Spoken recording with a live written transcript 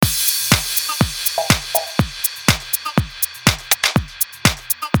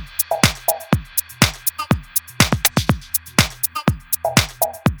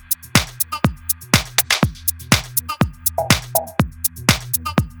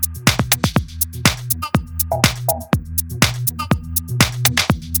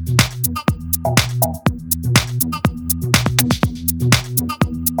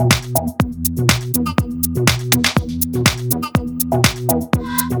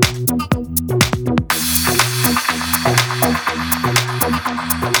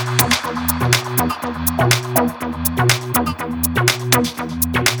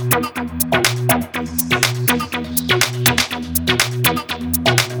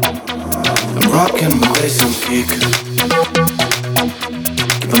rocking my bass and kick.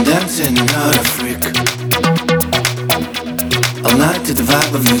 Keep on dancing, not a freak. All night to the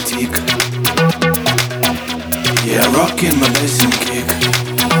vibe of Lutique. Yeah, rocking my bass and kick.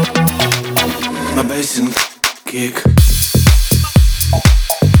 My bass and kick.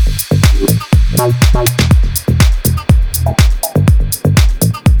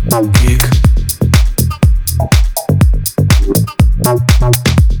 Kick.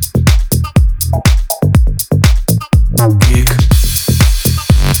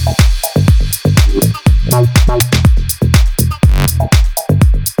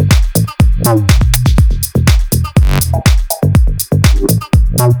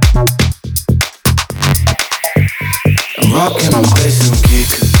 Rockin' my bass and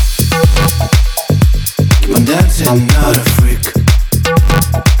kick. Keep on dancing, not a freak.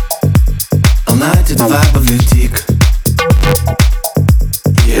 All night to the vibe of Lutique.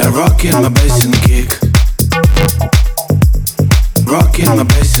 Yeah, rockin' my bass and kick. Rockin' my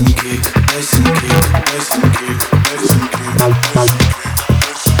bass and kick. Bass and kick, bass and kick, bass and kick,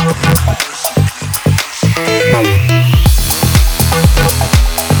 bass and kick.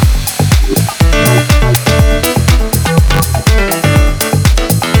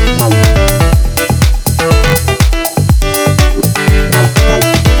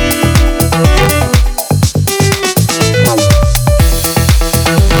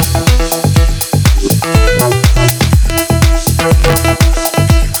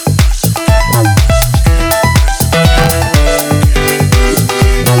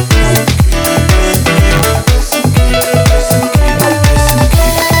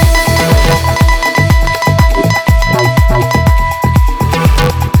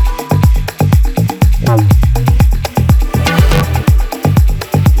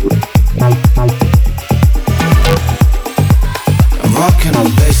 Rockin' on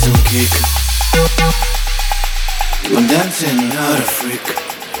bass and kick. Keep on dancing, not a freak.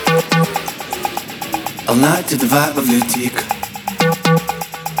 All night to the vibe of Lutique.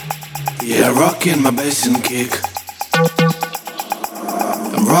 Yeah, rockin' my bass and kick.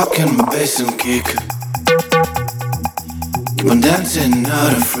 I'm rockin' my bass and kick. Keep on dancing,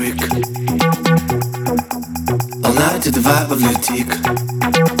 not a freak. All night to the vibe of Lutique.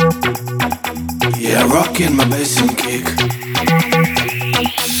 Yeah, rockin' my bass and kick.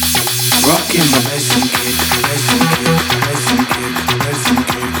 Rockin' my bass and kick, bass and kick, bass and kick, bass and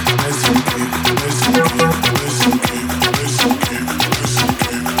kick, bass and kick, bass and kick, bass and kick, bass and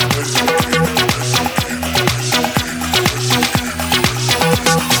kick, bass and kick, bass and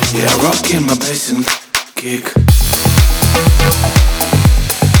kick. Yeah, rockin' my bass and kick.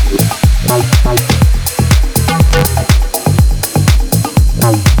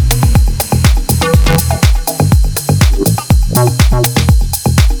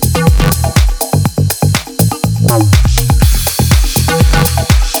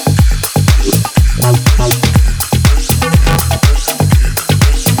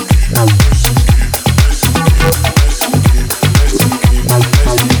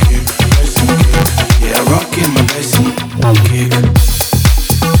 Rockin' my bass and kick.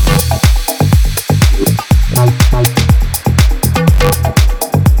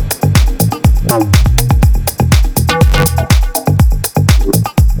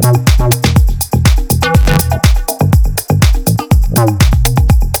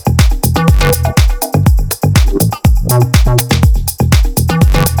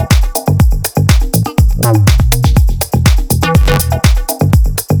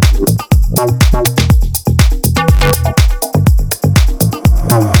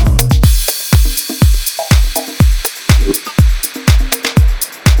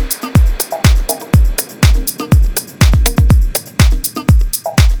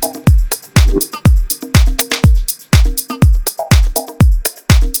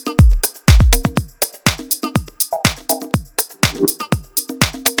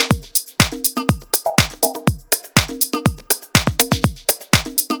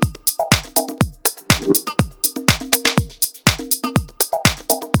 You